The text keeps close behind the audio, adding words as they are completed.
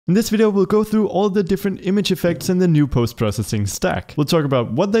In this video, we'll go through all the different image effects in the new post-processing stack. We'll talk about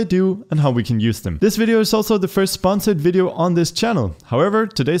what they do and how we can use them. This video is also the first sponsored video on this channel. However,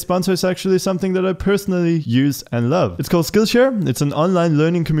 today's sponsor is actually something that I personally use and love. It's called Skillshare. It's an online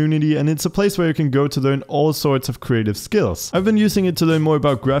learning community and it's a place where you can go to learn all sorts of creative skills. I've been using it to learn more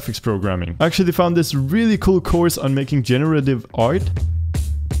about graphics programming. I actually found this really cool course on making generative art.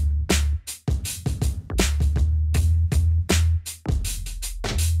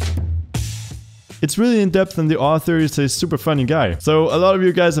 It's really in-depth and the author is a super funny guy. So a lot of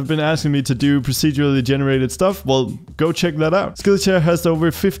you guys have been asking me to do procedurally generated stuff. Well, go check that out. Skillshare has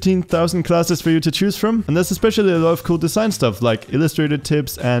over 15,000 classes for you to choose from. And there's especially a lot of cool design stuff like illustrated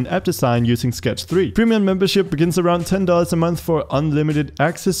tips and app design using Sketch 3. Premium membership begins around $10 a month for unlimited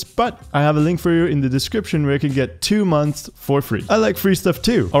access, but I have a link for you in the description where you can get 2 months for free. I like free stuff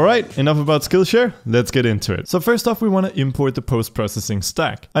too. Alright, enough about Skillshare. Let's get into it. So first off, we want to import the post-processing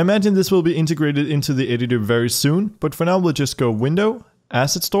stack. I imagine this will be integrated into the editor very soon, but for now we'll just go Window,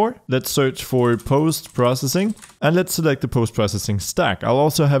 Asset Store. Let's search for post-processing and let's select the post-processing stack. I'll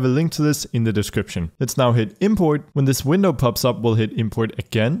also have a link to this in the description. Let's now hit import. When this window pops up, we'll hit import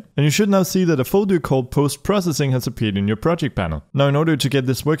again. And you should now see that a folder called post-processing has appeared in your project panel. Now in order to get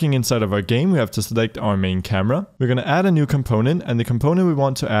this working inside of our game, we have to select our main camera. We're going to add a new component and the component we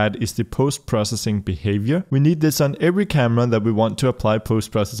want to add is the post-processing behavior. We need this on every camera that we want to apply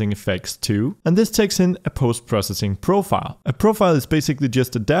post-processing effects to. And this takes in a post-processing profile. A profile is basically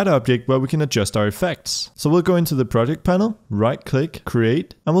just a data object where we can adjust our effects. So we'll go into the project panel, right click,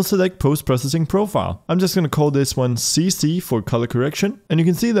 create, and we'll select post-processing profile. I'm just going to call this one CC for color correction. And you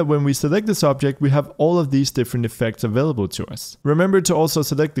can see that when we select this object, we have all of these different effects available to us. Remember to also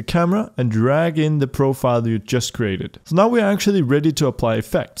select the camera and drag in the profile you just created. So now we're actually ready to apply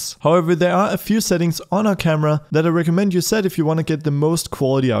effects. However, there are a few settings on our camera that I recommend you set if you want to get the most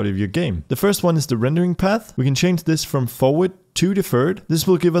quality out of your game. The first one is the rendering path. We can change this from forward to deferred. This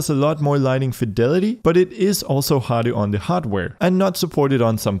will give us a lot more lighting fidelity, but it is also harder on the hardware and not supported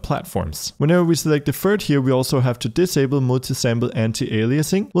on some platforms. Whenever we select deferred here, we also have to disable multi-sample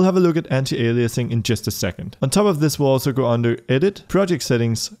anti-aliasing. We'll have a look at anti-aliasing in just a second. On top of this, we'll also go under Edit, Project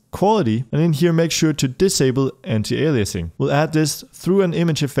Settings, Quality, and in here make sure to disable anti-aliasing. We'll add this through an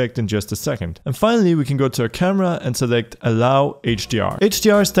image effect in just a second. And finally, we can go to our camera and select Allow HDR.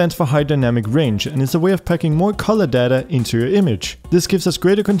 HDR stands for High Dynamic Range and is a way of packing more color data into your image. This gives us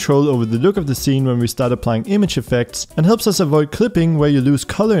greater control over the look of the scene when we start applying image effects and helps us avoid clipping where you lose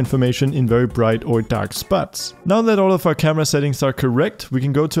color information in very bright or dark spots. Now that all of our camera settings are correct, we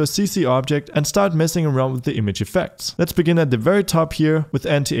can go to a CC object and start messing around with the image effects. Let's begin at the very top here with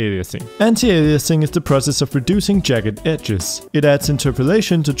anti-aliasing. Anti-aliasing is the process of reducing jagged edges. It adds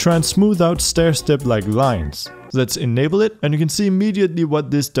interpolation to try and smooth out stair-step-like lines. Let's enable it and you can see immediately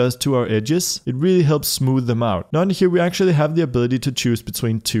what this does to our edges. It really helps smooth them out. Now in here we actually have the ability to choose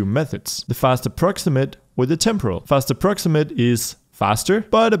between two methods. The fast approximate or the temporal. Fast approximate is faster,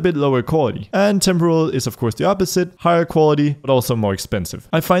 but a bit lower quality. And temporal is of course the opposite, higher quality, but also more expensive.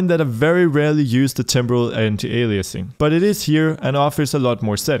 I find that I very rarely use the temporal anti-aliasing, but it is here and offers a lot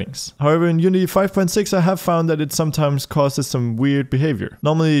more settings. However, in Unity 5.6 I have found that it sometimes causes some weird behavior.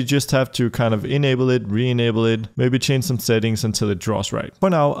 Normally you just have to kind of enable it, re-enable it, maybe change some settings until it draws right. For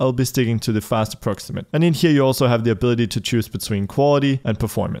now, I'll be sticking to the fast approximate. And in here you also have the ability to choose between quality and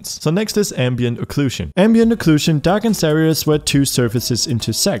performance. So next is ambient occlusion. Ambient occlusion darkens areas where two surfaces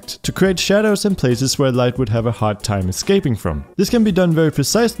intersect to create shadows in places where light would have a hard time escaping from. This can be done very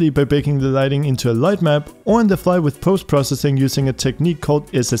precisely by baking the lighting into a light map or on the fly with post-processing using a technique called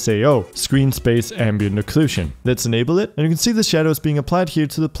SSAO, Screen Space Ambient Occlusion. Let's enable it and you can see the shadows being applied here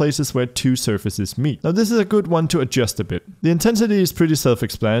to the places where two surfaces meet. Now this is a good one to adjust a bit. The intensity is pretty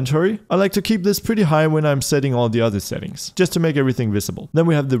self-explanatory. I like to keep this pretty high when I'm setting all the other settings, just to make everything visible. Then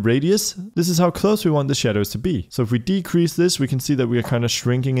we have the radius. This is how close we want the shadows to be. So if we decrease this, we can see that we are kind of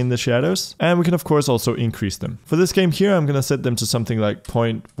shrinking in the shadows, and we can of course also increase them. For this game here, I'm gonna set them to something like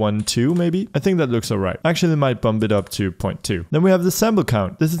 0.12 maybe. I think that looks alright. Actually, I might bump it up to 0.2. Then we have the sample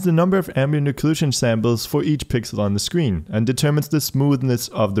count. This is the number of ambient occlusion samples for each pixel on the screen and determines the smoothness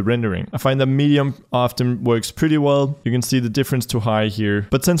of the rendering. I find that medium often works pretty well. You can see the difference to high here,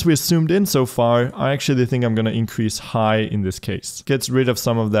 but since we're zoomed in so far, I actually think I'm gonna increase high in this case. Gets rid of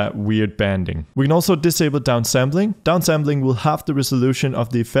some of that weird banding. We can also disable downsampling. Downsampling will half half the resolution of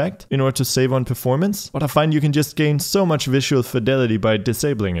the effect in order to save on performance, but I find you can just gain so much visual fidelity by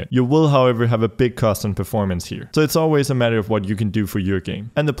disabling it. You will, however, have a big cost on performance here. So it's always a matter of what you can do for your game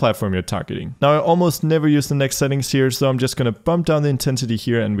and the platform you're targeting. Now I almost never use the next settings here, so I'm just gonna bump down the intensity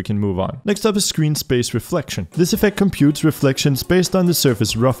here and we can move on. Next up is screen space reflection. This effect computes reflections based on the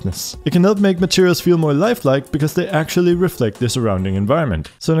surface roughness. It can help make materials feel more lifelike because they actually reflect the surrounding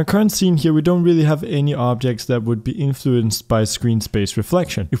environment. So in our current scene here, we don't really have any objects that would be influenced by screen space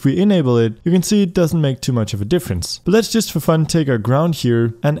reflection. If we enable it, you can see it doesn't make too much of a difference. But let's just for fun take our ground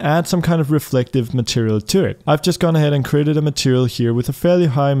here and add some kind of reflective material to it. I've just gone ahead and created a material here with a fairly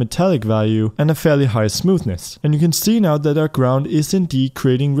high metallic value and a fairly high smoothness. And you can see now that our ground is indeed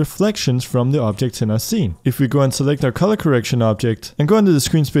creating reflections from the objects in our scene. If we go and select our color correction object and go into the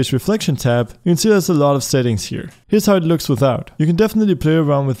screen space reflection tab, you can see there's a lot of settings here. Here's how it looks without. You can definitely play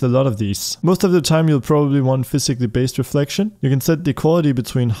around with a lot of these. Most of the time you'll probably want physically based reflection. You can set the quality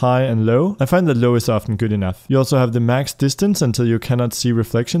between high and low. I find that low is often good enough. You also have the max distance until you cannot see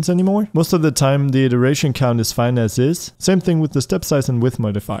reflections anymore. Most of the time the iteration count is fine as is. Same thing with the step size and width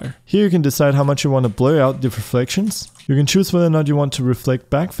modifier. Here you can decide how much you want to blur out the reflections. You can choose whether or not you want to reflect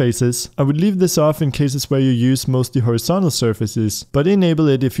back faces. I would leave this off in cases where you use mostly horizontal surfaces, but enable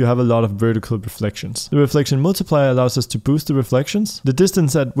it if you have a lot of vertical reflections. The reflection multiplier allows us to boost the reflections, the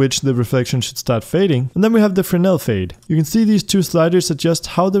distance at which the reflection should start fading, and then we have the Fresnel fade. You can see these two sliders adjust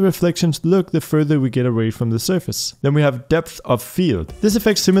how the reflections look the further we get away from the surface. Then we have depth of field. This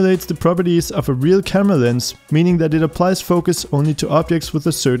effect simulates the properties of a real camera lens, meaning that it applies focus only to objects with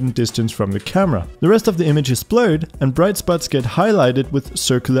a certain distance from the camera. The rest of the image is blurred, and bright spots get highlighted with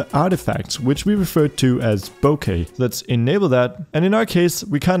circular artifacts, which we refer to as bokeh. Let's enable that. And in our case,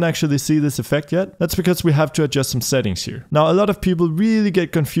 we can't actually see this effect yet. That's because we have to adjust some settings here. Now, a lot of people really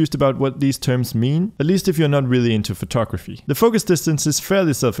get confused about what these terms mean, at least if you're not really into photography. The focus distance is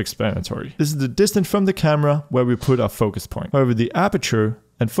fairly self-explanatory. This is the distance from the camera where we put our focus point. However, the aperture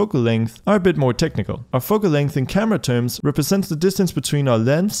and focal length are a bit more technical. Our focal length in camera terms represents the distance between our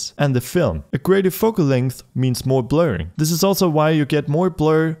lens and the film. A greater focal length means more blurring. This is also why you get more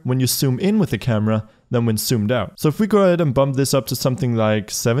blur when you zoom in with the camera than when zoomed out. So if we go ahead and bump this up to something like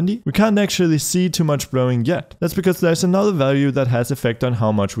 70, we can't actually see too much blurring yet. That's because there's another value that has effect on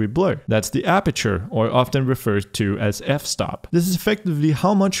how much we blur. That's the aperture, or often referred to as f-stop. This is effectively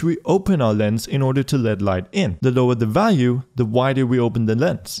how much we open our lens in order to let light in. The lower the value, the wider we open the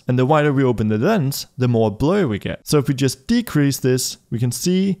lens. And the wider we open the lens, the more blur we get. So if we just decrease this, we can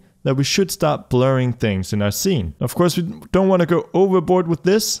see that we should start blurring things in our scene. Of course, we don't want to go overboard with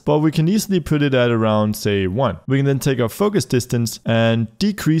this, but we can easily put it at around, say, 1. We can then take our focus distance and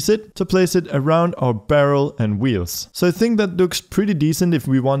decrease it to place it around our barrel and wheels. So I think that looks pretty decent if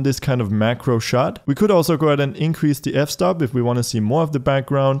we want this kind of macro shot. We could also go ahead and increase the f-stop if we want to see more of the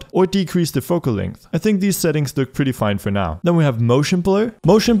background, or decrease the focal length. I think these settings look pretty fine for now. Then we have motion blur.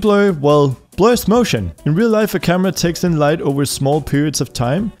 Motion blur, well, blurs motion. In real life, a camera takes in light over small periods of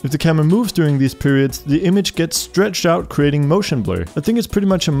time. If the camera moves during these periods, the image gets stretched out, creating motion blur. I think it's pretty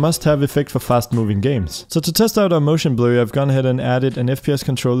much a must-have effect for fast-moving games. So to test out our motion blur, I've gone ahead and added an FPS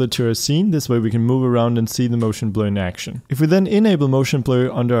controller to our scene. This way we can move around and see the motion blur in action. If we then enable motion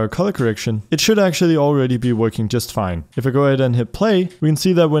blur under our color correction, it should actually already be working just fine. If I go ahead and hit play, we can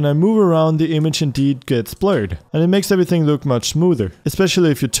see that when I move around, the image indeed gets blurred. And it makes everything look much smoother,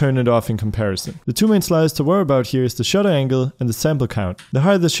 especially if you turn it off in comparison. The two main sliders to worry about here is the shutter angle and the sample count. The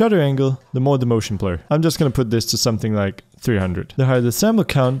higher the shutter angle, the more the motion blur. I'm just gonna put this to something like 300. The higher the sample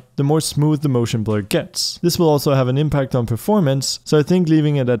count, the more smooth the motion blur gets. This will also have an impact on performance, so I think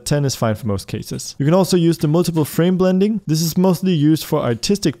leaving it at 10 is fine for most cases. You can also use the multiple frame blending. This is mostly used for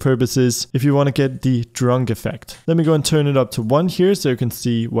artistic purposes if you want to get the drunk effect. Let me go and turn it up to 1 here so you can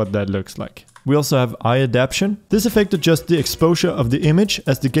see what that looks like. We also have eye adaptation. This effect adjusts the exposure of the image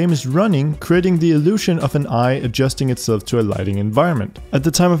as the game is running, creating the illusion of an eye adjusting itself to a lighting environment. At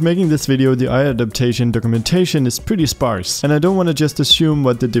the time of making this video, the eye adaptation documentation is pretty sparse, and I don't want to just assume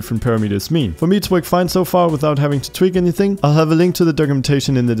what the different parameters mean. For me, it's worked fine so far without having to tweak anything. I'll have a link to the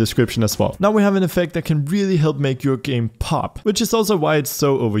documentation in the description as well. Now we have an effect that can really help make your game pop, which is also why it's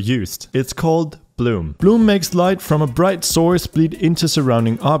so overused. It's called bloom. Bloom makes light from a bright source bleed into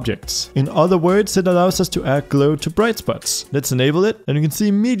surrounding objects. In other words, it allows us to add glow to bright spots. Let's enable it, and you can see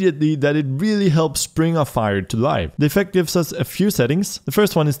immediately that it really helps bring our fire to life. The effect gives us a few settings. The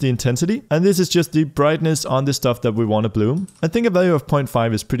first one is the intensity, and this is just the brightness on the stuff that we want to bloom. I think a value of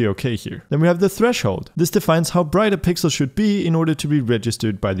 0.5 is pretty okay here. Then we have the threshold. This defines how bright a pixel should be in order to be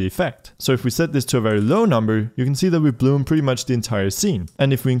registered by the effect. So if we set this to a very low number, you can see that we bloom pretty much the entire scene.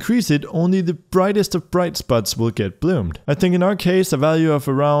 And if we increase it, only the bright brightest of bright spots will get bloomed. I think in our case, a value of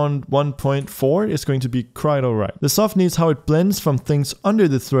around 1.4 is going to be quite alright. The soften is how it blends from things under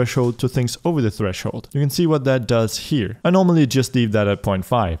the threshold to things over the threshold. You can see what that does here. I normally just leave that at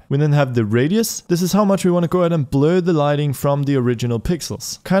 0.5. We then have the radius. This is how much we want to go ahead and blur the lighting from the original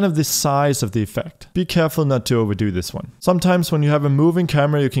pixels. Kind of the size of the effect. Be careful not to overdo this one. Sometimes when you have a moving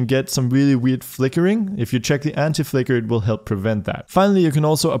camera, you can get some really weird flickering. If you check the anti-flicker, it will help prevent that. Finally, you can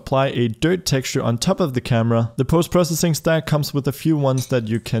also apply a dirt texture on top of the camera. The post-processing stack comes with a few ones that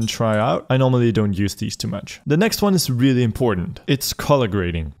you can try out. I normally don't use these too much. The next one is really important. It's color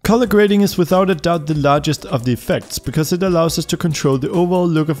grading. Color grading is without a doubt the largest of the effects because it allows us to control the overall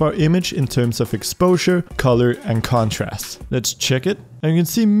look of our image in terms of exposure, color, and contrast. Let's check it. And you can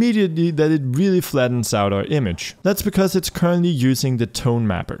see immediately that it really flattens out our image. That's because it's currently using the tone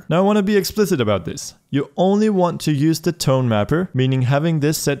mapper. Now I want to be explicit about this. You only want to use the tone mapper, meaning having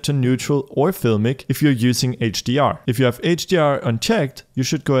this set to neutral or filmic if you're using HDR. If you have HDR unchecked, you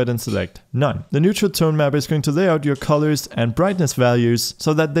should go ahead and select none. The neutral tone mapper is going to lay out your colors and brightness values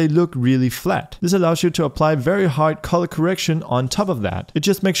so that they look really flat. This allows you to apply very hard color correction on top of that. It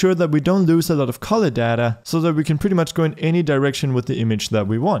just makes sure that we don't lose a lot of color data so that we can pretty much go in any direction with the image that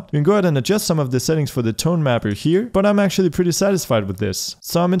we want. We can go ahead and adjust some of the settings for the tone mapper here, but I'm actually pretty satisfied with this.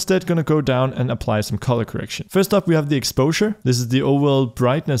 So I'm instead going to go down and apply some color correction. First up, we have the exposure. This is the overall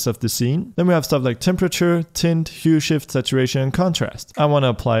brightness of the scene. Then we have stuff like temperature, tint, hue shift, saturation, and contrast. I want to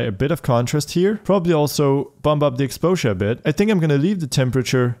apply a bit of contrast here. Probably also bump up the exposure a bit. I think I'm going to leave the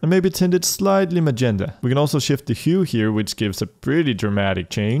temperature and maybe tint it slightly magenta. We can also shift the hue here, which gives a pretty dramatic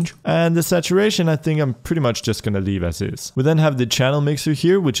change. And the saturation, I think I'm pretty much just going to leave as is. We then have the channel mixer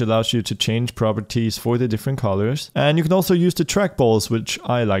here, which allows you to change properties for the different colors. And you can also use the trackballs, which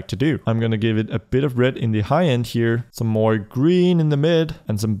I like to do. I'm going to give it a bit of red in the high end here, some more green in the mid,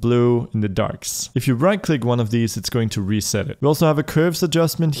 and some blue in the darks. If you right click one of these, it's going to reset it. We also have a curves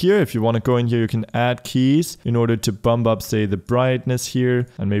adjustment here. If you want to go in here, you can add keys in order to bump up, say, the brightness here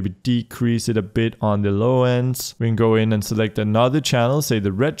and maybe decrease it a bit on the low ends. We can go in and select another channel, say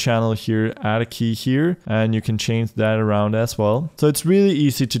the red channel here, add a key here, and you can change that around as well. So it's really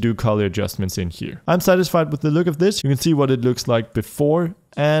easy to do color adjustments in here. I'm satisfied with the look of this. You can see what it looks like before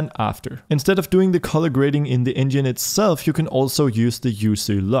and after. Instead of doing the color grading in the engine itself, you can also use the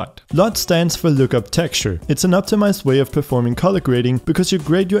user LUT. LUT stands for lookup texture. It's an optimized way of performing color grading because you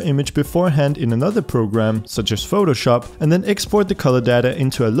grade your image beforehand in another program, such as Photoshop, and then export the color data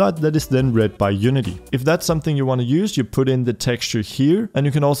into a LUT that is then read by Unity. If that's something you want to use, you put in the texture here, and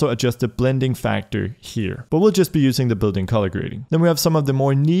you can also adjust the blending factor here. But we'll just be using the built-in color grading. Then we have some of the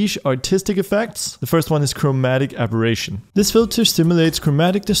more niche artistic effects. The first one is chromatic aberration. This filter simulates chromatic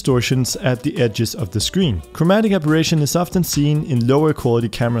distortions at the edges of the screen. Chromatic aberration is often seen in lower quality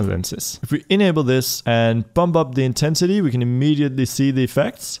camera lenses. If we enable this and bump up the intensity, we can immediately see the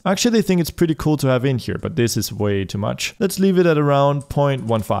effects. I actually think it's pretty cool to have in here, but this is way too much. Let's leave it at around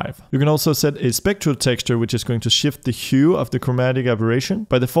 0.15. You can also set a spectral texture, which is going to shift the hue of the chromatic aberration.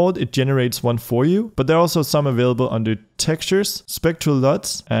 By default, it generates one for you, but there are also some available under textures, spectral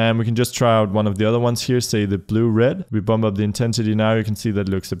LUTs, and we can just try out one of the other ones here, say the blue-red. We bump up the intensity now, you can see that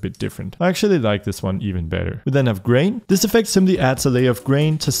looks a bit different. I actually like this one even better. We then have grain. This effect simply adds a layer of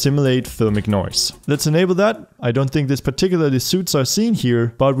grain to simulate filmic noise. Let's enable that. I don't think this particularly suits our scene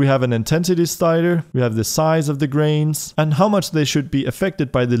here, but we have an intensity slider, we have the size of the grains, and how much they should be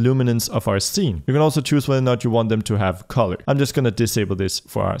affected by the luminance of our scene. You can also choose whether or not you want them to have color. I'm just going to disable this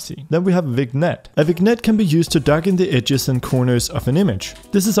for our scene. Then we have vignette. A vignette can be used to darken the edges and corners of an image.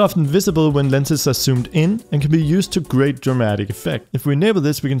 This is often visible when lenses are zoomed in and can be used to great dramatic effect. If we enable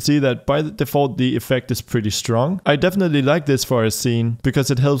this, we can see that by default the effect is pretty strong. I definitely like this for our scene because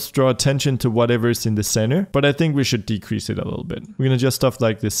it helps draw attention to whatever is in the center, but I think we should decrease it a little bit. We can adjust stuff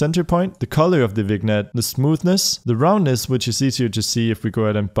like the center point, the color of the vignette, the smoothness, the roundness, which is easier to see if we go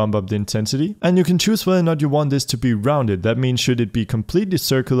ahead and bump up the intensity. And you can choose whether or not you want this to be rounded. That means should it be completely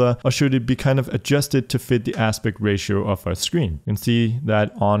circular or should it be kind of adjusted to fit the aspect ratio of our screen. You can see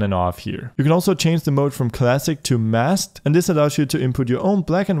that on and off here. You can also change the mode from classic to masked, and this allows you to input your own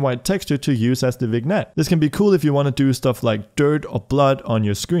black and white texture to use as the vignette. This can be cool if you want to do stuff like dirt or blood on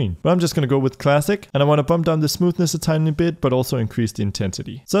your screen. But I'm just going to go with classic, and I want to bump down the smoothness a tiny bit, but also increase the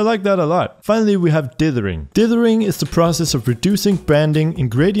intensity. So I like that a lot. Finally, we have dithering. Dithering is the process of reducing banding in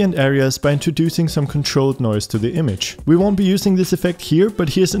gradient areas by introducing some controlled noise to the image. We won't be using this effect here, but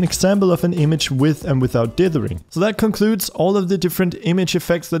here's an example of an image with and without dithering. So that concludes all of the different image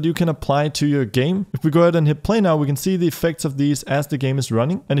effects that you can apply to your game. If we go ahead and hit play now, we can see the effects of these as the game is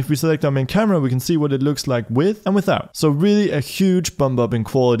running. And if we select our main camera, we can see what it looks like with and without. So really a huge bump up in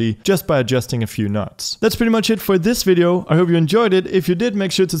quality just by adjusting a few knots. That's pretty much it for this video. I hope you enjoyed it. If you did,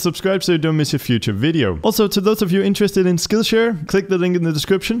 make sure to subscribe so you don't miss your future video. Also, to those of you interested in Skillshare, click the link in the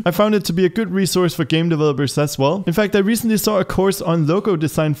description. I found it to be a good resource for game developers as well. In fact, I recently saw a course on logo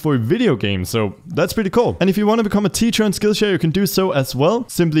design for video games, so that's pretty cool. And if you want to become a teacher on Skillshare, you can do so as well.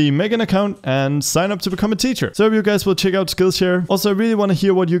 Simply make an account and sign up to become a teacher. So I hope you guys will check out Skillshare. Also, I really want to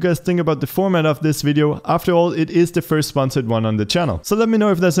hear what you guys think about the format of this video. After all, it is the first sponsored one on the channel. So let me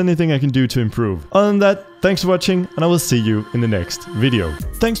know if there's anything I can do to improve. Other than that, thanks for watching, and I will see you in the next video.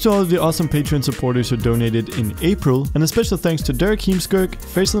 Thanks to all of the awesome Patreon supporters who donated in April, and a special thanks to Derek Heemskirk,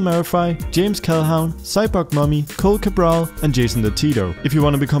 Faisal Marify, James Calhoun, Cyborg Mummy, Cole Cabral, and Jason the Tito. If you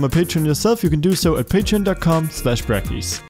want to become a patron yourself, you can do so at patreon.com/Brackeys.